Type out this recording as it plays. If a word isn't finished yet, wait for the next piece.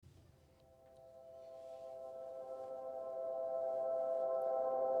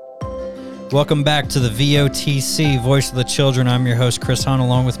Welcome back to the VOTC, Voice of the Children. I'm your host, Chris Hahn,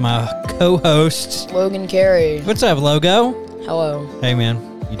 along with my co-host, Logan Carey. What's up, Logo? Hello. Hey,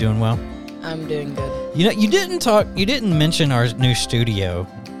 man. You doing well? I'm doing good. You know, you didn't mention our new studio.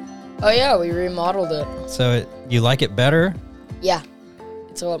 Oh, yeah, we remodeled it. So you like it better? Yeah.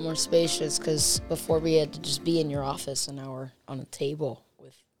 It's a lot more spacious because before we had to just be in your office and now we're on a table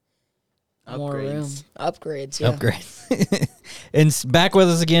with more room. Upgrades, yeah. Upgrade. And back with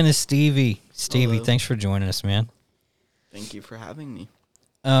us again is Stevie. Stevie, Hello. Thanks for joining us, man. Thank you for having me.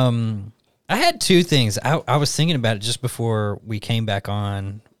 I had two things. I was thinking about it just before we came back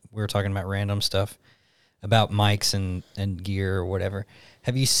on. We were talking about random stuff, about mics and gear or whatever.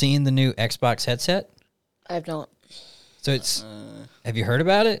 Have you seen the new Xbox headset? I have not. So it's, have you heard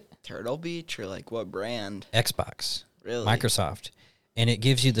about it? Turtle Beach or like what brand? Xbox. Really? Microsoft. And it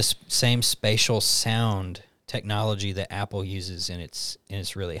gives you the same spatial sound technology that Apple uses in its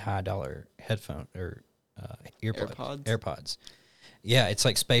really high dollar headphone or AirPods. Yeah, it's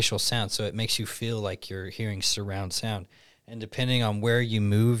like spatial sound, so it makes you feel like you're hearing surround sound. And depending on where you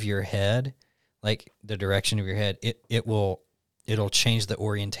move your head, like the direction of your head, it'll change the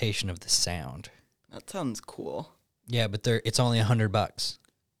orientation of the sound. That sounds cool. Yeah, but it's only $100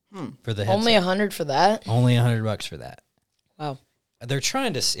 for the headset. Only $100 for that? Only $100 for that. Wow. They're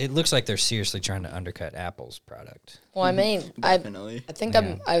trying to. It looks like they're seriously trying to undercut Apple's product. Well, I mean, Definitely. I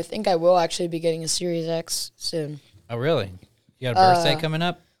think I will actually be getting a Series X soon. Oh, really? You got a birthday coming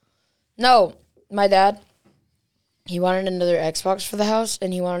up? No, my dad, he wanted another Xbox for the house,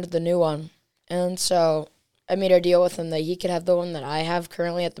 and he wanted the new one. And so I made a deal with him that he could have the one that I have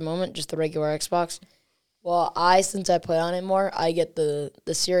currently at the moment, just the regular Xbox. Well, since I play on it more, I get the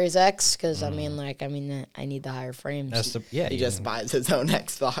Series X because, I need the higher frames. He just buys his own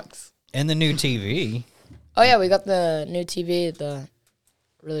Xbox. And the new TV. Oh, yeah, we got the new TV, the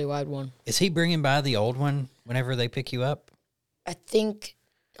really wide one. Is he bringing by the old one whenever they pick you up? I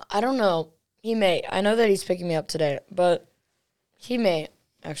don't know. He may. I know that he's picking me up today, but he may,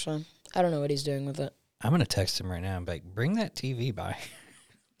 actually. I don't know what he's doing with it. I'm going to text him right now and be like, bring that TV by.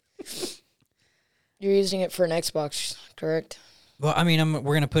 You're using it for an Xbox, correct? Well, I mean,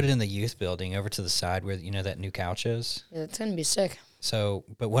 we're going to put it in the youth building over to the side where, that new couch is. Yeah, it's going to be sick. So,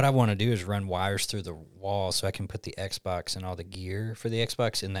 but what I want to do is run wires through the wall so I can put the Xbox and all the gear for the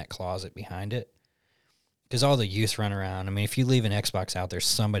Xbox in that closet behind it. Because all the youth run around. I mean, if you leave an Xbox out there,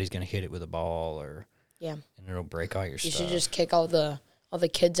 somebody's going to hit it with a ball and it'll break all your stuff. You should just kick all the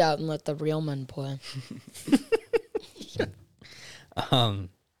kids out and let the real men play.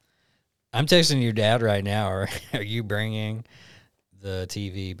 I'm texting your dad right now. Are you bringing the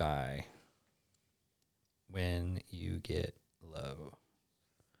TV by when you get low?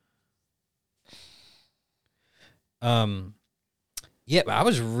 Yeah, but I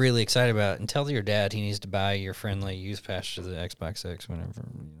was really excited about it. And tell your dad he needs to buy your friendly youth pass to the Xbox X whenever,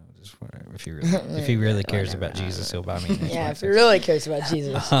 just whatever. If he really cares about Jesus, he'll buy me an Xbox Yeah, if X. he really cares about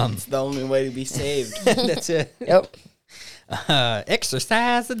Jesus. It's the only way to be saved. That's it. Yep.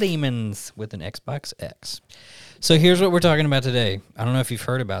 Exercise the demons with an Xbox X. So here's what we're talking about today. I don't know if you've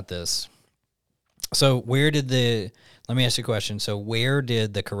heard about this. So let me ask you a question. So where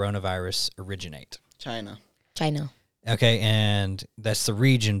did the coronavirus originate? China. Okay, and that's the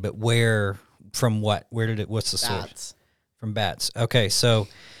region, but from what? What's the source? Bats. From bats. Okay, so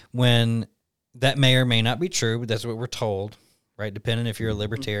when that may or may not be true, but that's what we're told, right? Depending if you're a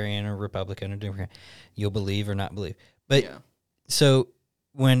libertarian or Republican or Democrat, you'll believe or not believe. But so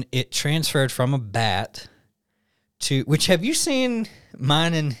when it transferred from a bat to, which have you seen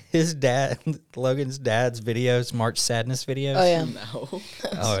mine and his dad, Logan's dad's videos, March Sadness videos? Oh, yeah. No.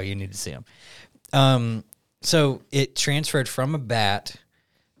 Oh, you need to see them. So it transferred from a bat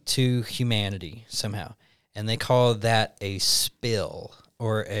to humanity somehow. And they call that a spill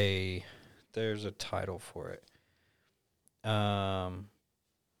or there's a title for it.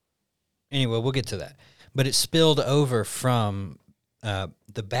 Anyway, we'll get to that. But it spilled over from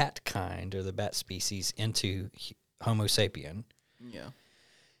the bat kind or the bat species into Homo sapien. Yeah.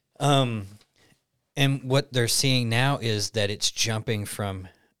 And what they're seeing now is that it's jumping from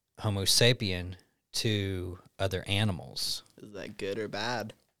Homo sapien to other animals. Is that good or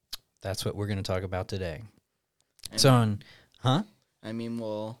bad? That's what we're going to talk about today. I mean,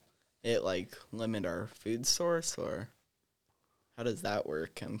 will it limit our food source or how does that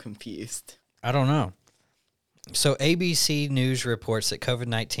work? I'm confused. I don't know. So ABC News reports that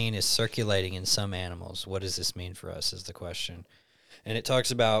COVID-19 is circulating in some animals. What does this mean for us is the question. And it talks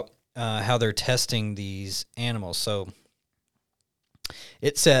about how they're testing these animals. So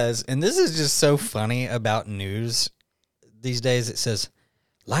it says, and this is just so funny about news these days, it says,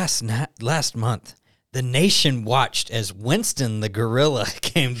 Last month, the nation watched as Winston the gorilla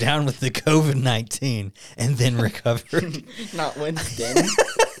came down with the COVID-19 and then recovered. Not Winston.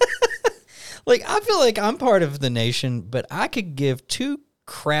 Like, I feel like I'm part of the nation, but I could give two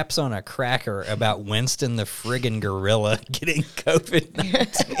craps on a cracker about Winston the friggin' gorilla getting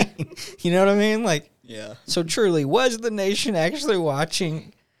COVID-19. You know what I mean? Like, yeah. So truly, was the nation actually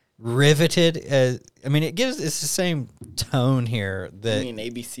watching, riveted? It's the same tone here. That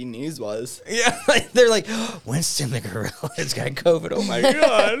ABC News was. Yeah, like, they're like, oh, Winston the gorilla has got COVID. Oh my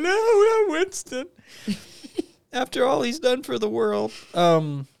God, no, Winston. After all he's done for the world,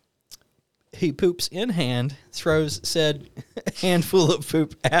 he poops in hand, throws said handful of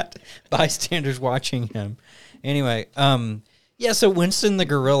poop at bystanders watching him. Anyway, so Winston the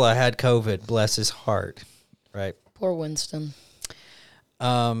gorilla had COVID, bless his heart, right? Poor Winston.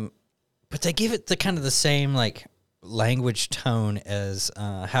 But they give it the kind of the same like language tone as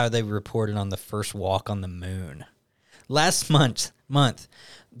how they reported on the first walk on the moon. Last month,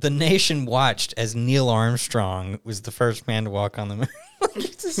 the nation watched as Neil Armstrong was the first man to walk on the moon.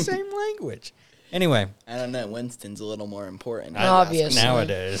 It's the same language. Anyway. I don't know. Winston's a little more important. Obviously.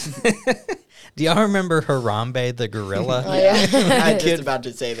 Nowadays. Do y'all remember Harambe the gorilla? Oh, yeah. I was just about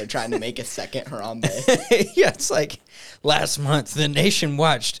to say they're trying to make a second Harambe. Yeah, it's like last month the nation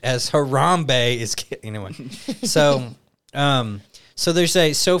watched as Harambe is anyway. So they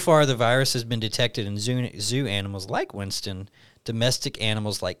say so far the virus has been detected in zoo animals like Winston, domestic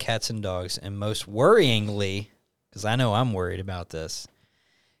animals like cats and dogs, and most worryingly, because I know I'm worried about this,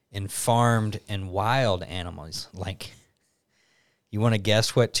 in farmed and wild animals. Like, you want to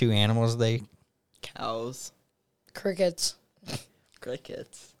guess what two animals they... Cows. Crickets.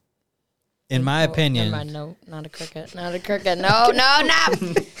 Crickets. In my opinion... No, not a cricket. Not a cricket. No.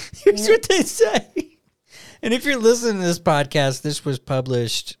 Here's what they say. And if you're listening to this podcast, this was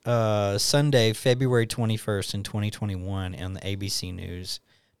published Sunday, February 21st in 2021 on the ABC News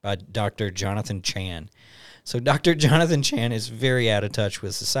by Dr. Jonathan Chan. So Dr. Jonathan Chan is very out of touch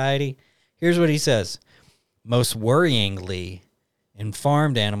with society. Here's what he says. Most worryingly, in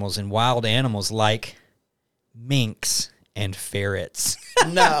farmed animals and wild animals like minks and ferrets.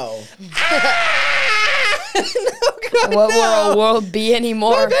 No. What will our world be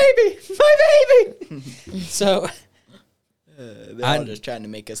anymore? My baby. So, They're all just trying to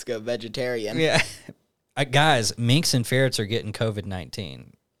make us go vegetarian. Yeah. Guys, minks and ferrets are getting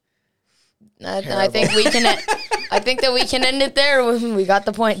COVID-19. I think we can. I think that we can end it there. We got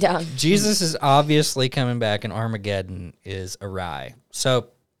the point down. Jesus is obviously coming back, and Armageddon is awry. So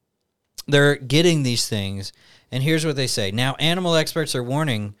they're getting these things, and here's what they say. Now, animal experts are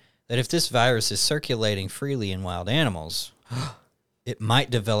warning that if this virus is circulating freely in wild animals, it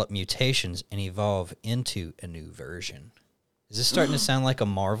might develop mutations and evolve into a new version. Is this starting to sound like a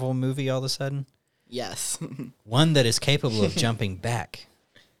Marvel movie all of a sudden? Yes. One that is capable of jumping back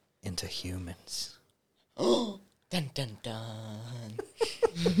into humans. Dun, dun,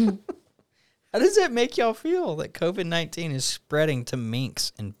 dun. How does that make y'all feel that COVID-19 is spreading to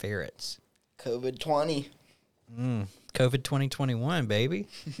minks and ferrets? COVID-20. COVID 2021, baby.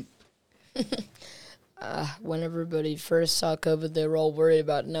 When everybody first saw COVID, they were all worried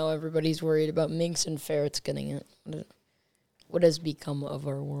about it. Now everybody's worried about minks and ferrets getting it. What has become of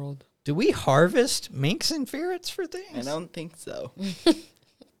our world? Do we harvest minks and ferrets for things? I don't think so.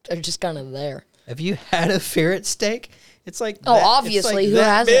 They're just kind of there. Have you had a ferret steak? It's like obviously, who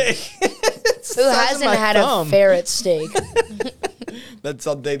hasn't? Who hasn't had a ferret steak? That's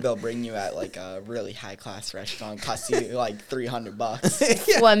something they'll bring you at like a really high class restaurant. Costs you like $300.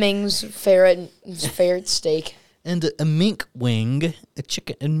 Yeah. Fleming's ferret steak. And a mink wing,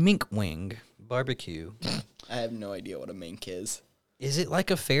 a mink wing barbecue. I have no idea what a mink is. Is it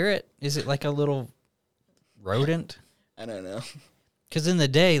like a ferret? Is it like a little rodent? I don't know. Because in the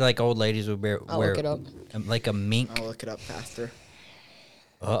day, like old ladies would wear look it up. Like a mink. I'll look it up faster.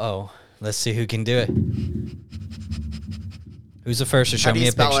 Uh-oh. Let's see who can do it. Who's the first to show me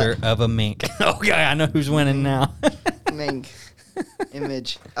a spell picture it? of a mink? Oh, yeah, I know who's winning now. Mink.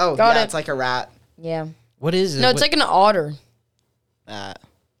 Image. Oh, Got yeah, it. it's like a rat. Yeah. What is it? No, it's like an otter.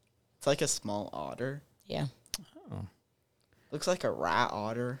 It's like a small otter. Yeah. Oh. Looks like a rat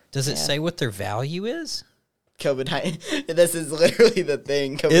otter. Does it say what their value is? COVID-19. This is literally the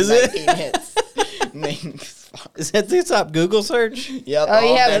thing. COVID-19 Is it? hits. Minks. Is that the top Google search? Yep.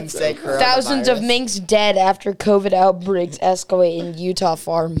 Oh, yeah. Thousands Thousands of minks dead after COVID outbreaks escalate in Utah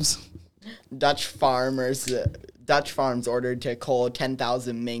farms. Dutch farms ordered to cull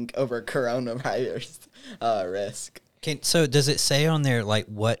 10,000 mink over coronavirus risk. So does it say on there like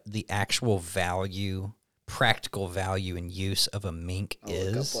what the actual value practical value and use of a mink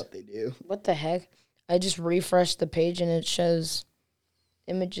is. Look up what they do. What the heck? I just refreshed the page and it shows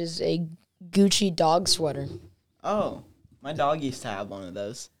images a Gucci dog sweater. Oh, my dog used to have one of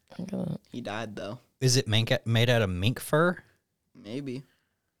those. He died though. Is it made out of mink fur? Maybe.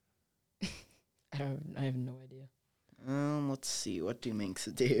 I have no idea. Let's see. What do minks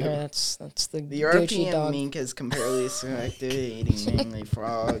do? That's the European Gucci dog. mink is comparatively selective, eating mainly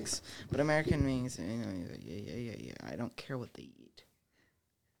frogs. But American minks, yeah. I don't care what they eat.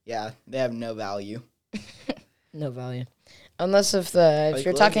 Yeah, they have no value. No value, unless if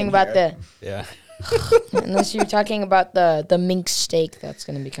you're talking about yeah. unless you're talking about the mink steak that's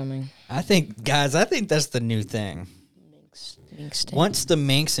going to be coming. I think that's the new thing. Mink steak. Once the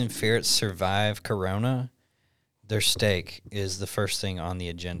minks and ferrets survive Corona, their steak is the first thing on the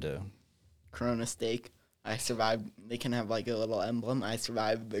agenda. Corona steak. I survived. They can have like a little emblem. I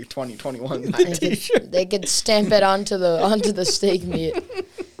survived the 2021. They could stamp it onto the steak meat.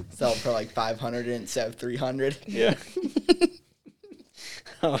 Sell it for like 500 instead of 300. Yeah.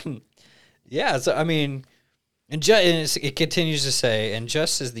 Yeah. So I mean, it continues to say, and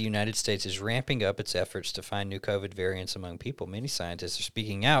just as the United States is ramping up its efforts to find new COVID variants among people, many scientists are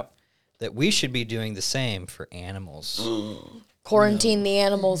speaking out that we should be doing the same for animals. Quarantine the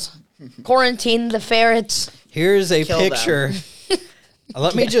animals. Quarantine the ferrets. Here's a picture.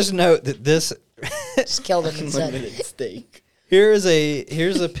 Let me just note that this just kill them Unlimited steak. Here's a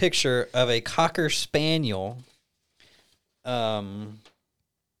picture of a Cocker Spaniel. Oh,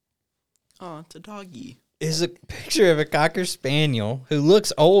 it's a doggy. Is a picture of a Cocker Spaniel who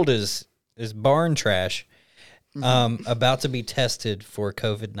looks old as barn trash, about to be tested for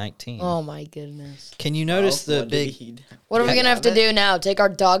COVID-19. Oh my goodness! Can you notice the big? What are we gonna have to do now? Take our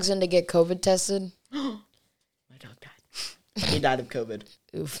dogs in to get COVID tested? My dog died. He died of COVID.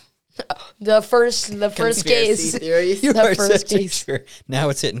 Oof. The first case. Theories. The first case. Now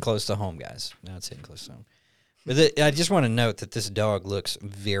it's hitting close to home, guys. Now it's hitting close to home. But I just want to note that this dog looks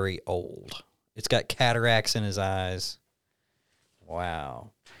very old. It's got cataracts in his eyes.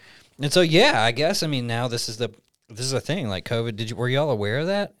 Wow. And so, yeah, I guess, I mean, now this is a thing, like COVID. Were y'all aware of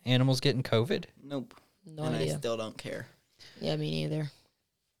that? Animals getting COVID? Nope. No and idea. I still don't care. Yeah, me neither.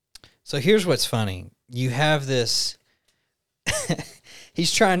 So here's what's funny. You have this, at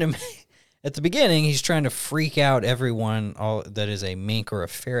the beginning, he's trying to freak out everyone that is a mink or a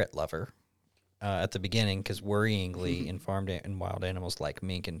ferret lover at the beginning, because worryingly in farmed and wild animals like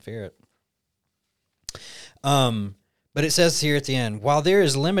mink and ferret. But it says here at the end, while there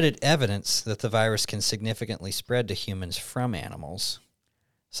is limited evidence that the virus can significantly spread to humans from animals,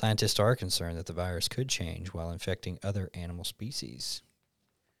 scientists are concerned that the virus could change while infecting other animal species.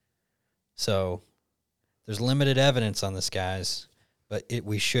 So there's limited evidence on this, guys, but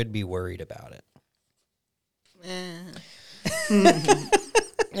we should be worried about it.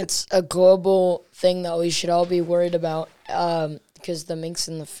 It's a global thing that we should all be worried about, because the minks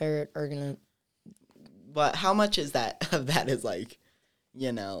and the ferret are going to... But how much is that of that is like,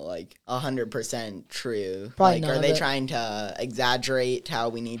 like 100% true? Probably like, are they trying to exaggerate how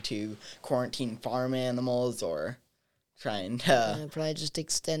we need to quarantine farm animals, or trying to probably just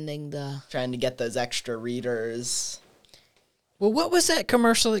extending trying to get those extra readers? Well, what was that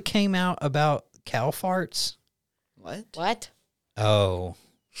commercial that came out about cow farts? What? Oh,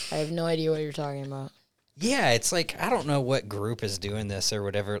 I have no idea what you're talking about. Yeah, it's like, I don't know what group is doing this or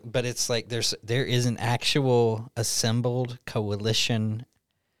whatever, but it's like there is an actual assembled coalition,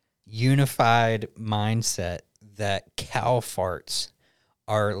 unified mindset that cow farts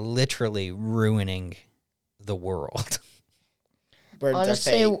are literally ruining the world. Birds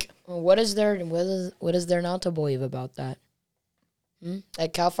Honestly, are fake. what is there not to believe about that?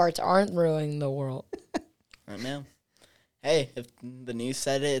 That cow farts aren't ruining the world. I know. Hey, if the news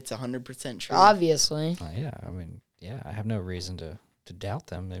said it, it's 100% true. Obviously. Yeah, I mean, yeah, I have no reason to doubt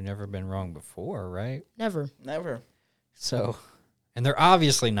them. They've never been wrong before, right? Never. So, and they're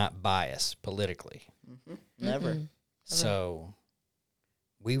obviously not biased politically. Mm-hmm. Never. So,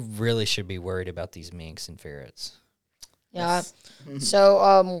 we really should be worried about these minks and ferrets. Yeah.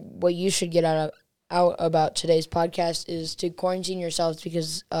 So, what you should get out about today's podcast is to quarantine yourselves,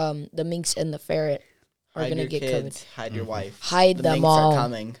 because the minks and the ferret are going to get kids, COVID. Hide your wife. Hide the them minks all. Are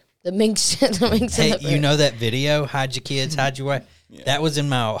coming. The minks. Hey, and the ferret. you know that video, Hide Your Kids, Hide Your Wife? Yeah. That was in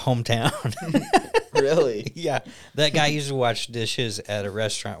my hometown. Really? Yeah. That guy used to wash dishes at a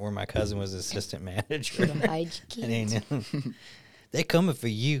restaurant where my cousin was assistant manager. Hide your kids. They coming for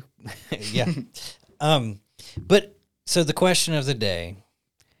you. Yeah. But so the question of the day,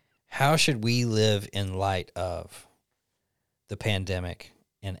 how should we live in light of the pandemic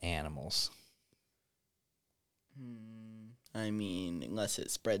and animals? I mean, unless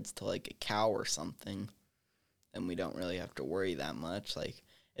it spreads to like a cow or something, then we don't really have to worry that much. Like,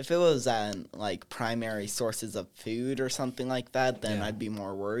 if it was on like primary sources of food or something like that, then I'd be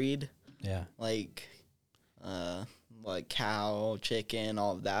more worried. Yeah. Like cow, chicken,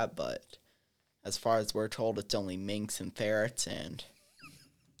 all of that. But as far as we're told, it's only minks and ferrets, and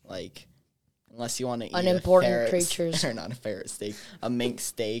like, unless you want to eat unimportant creatures, or not a ferret steak, a mink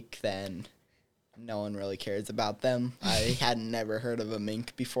steak, then no one really cares about them. I had never heard of a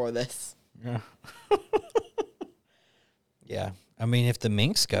mink before this. Yeah. Yeah. I mean, if the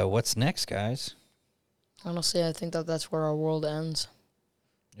minks go, what's next, guys? Honestly, I think that's where our world ends.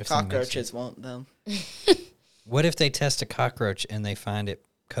 If cockroaches won't, though. What if they test a cockroach and they find it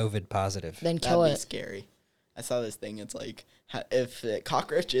COVID positive? Then kill it. That'd be scary. I saw this thing. It's like, if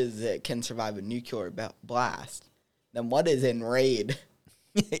cockroaches can survive a nuclear blast, then what is in raid?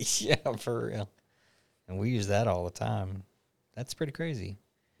 Yeah, for real. And we use that all the time. That's pretty crazy.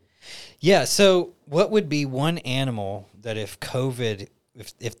 Yeah, so what would be one animal that if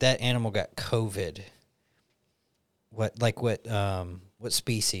that animal got COVID, what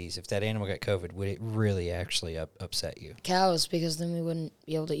species, if that animal got COVID, would it really actually upset you? Cows, because then we wouldn't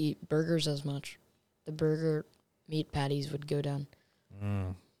be able to eat burgers as much. The burger meat patties would go down.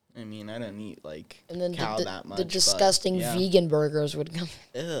 I mean, I don't eat like and then cow that much. The disgusting vegan burgers would come.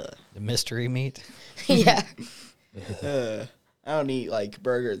 Ugh. The mystery meat? Yeah. I don't eat like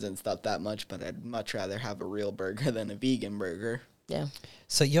burgers and stuff that much, but I'd much rather have a real burger than a vegan burger. Yeah.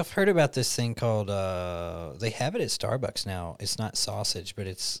 So you've heard about this thing called they have it at Starbucks now. It's not sausage, but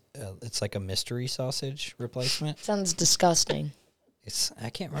it's like a mystery sausage replacement. Sounds disgusting. I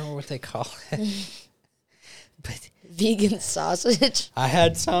can't remember what they call it. But vegan sausage. I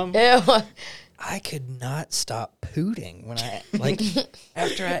had some. Ew. I could not stop pooting when I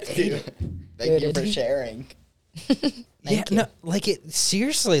after I ate it. Thank you for sharing. Yeah, no, like it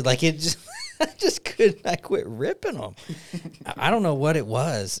seriously, like it just I just couldn't. I quit ripping them. I don't know what it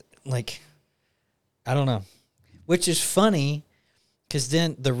was. Like, I don't know. Which is funny, because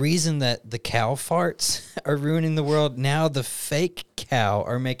then the reason that the cow farts are ruining the world, now the fake cow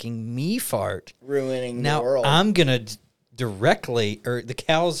are making me fart. Ruining the world. Now I'm going to directly, or the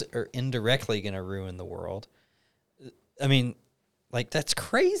cows are indirectly going to ruin the world. I mean, like, that's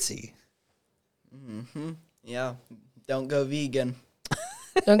crazy. Mm-hmm. Yeah. Don't go vegan.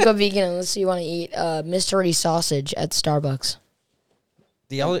 Don't go vegan unless you want to eat mystery sausage at Starbucks.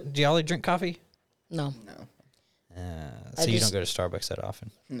 Do y'all drink coffee? No. So you don't go to Starbucks that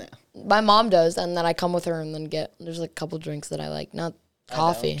often? No. My mom does, and then I come with her and then there's like a couple drinks that I like, not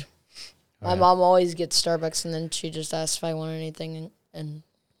coffee. My mom always gets Starbucks, and then she just asks if I want anything, and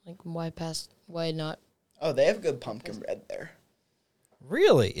like, why not? Oh, they have good pumpkin bread there.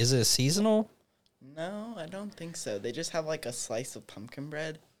 Really? Is it seasonal? No, I don't think so. They just have like a slice of pumpkin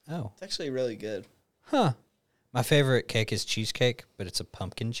bread. Oh. It's actually really good. Huh. My favorite cake is cheesecake, but it's a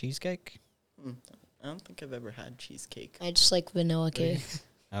pumpkin cheesecake. I don't think I've ever had cheesecake. I just like vanilla cake.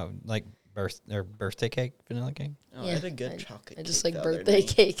 Oh, like birthday cake, vanilla cake? Oh, I had a good chocolate cake. I just like birthday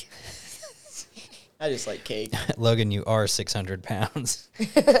cake. I just like cake. Logan, you are 600 pounds.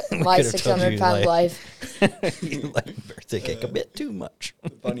 My 600-pound life. You like birthday cake a bit too much. The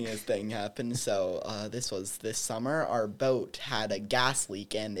funniest thing happened. So this summer. Our boat had a gas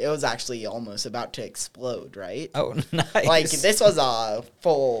leak, and it was actually almost about to explode, right? Oh, nice. Like, this was a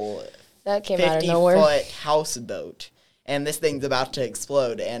full that came out of nowhere 50-foot houseboat. And this thing's about to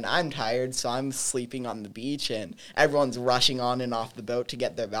explode, and I'm tired, so I'm sleeping on the beach, and everyone's rushing on and off the boat to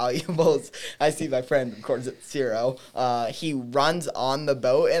get their valuables. I see my friend, of course, it's Ciro. He runs on the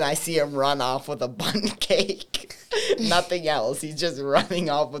boat, and I see him run off with a bun cake. Nothing else. He's just running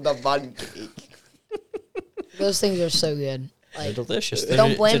off with a bun cake. Those things are so good. Like, they're delicious.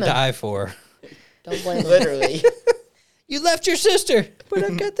 Don't blame him. To die for. Don't blame him. Literally. You left your sister, but I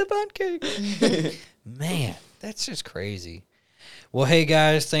got the bun cake. Man. That's just crazy. Well, hey,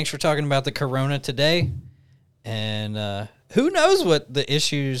 guys, thanks for talking about the corona today. And who knows what the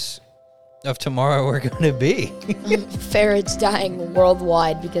issues of tomorrow are going to be. Ferrets dying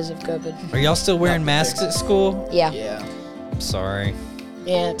worldwide because of COVID. Are y'all still wearing masks at school? Yeah. Yeah. I'm sorry.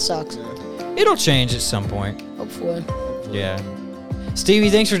 Yeah, it sucks. It'll change at some point. Hopefully. Yeah.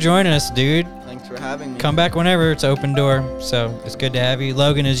 Stevie, thanks for joining us, dude. Thanks for having me. Come back whenever. It's open door. So it's good to have you.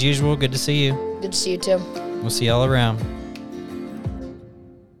 Logan, as usual, good to see you. Good to see you, too. We'll see y'all around.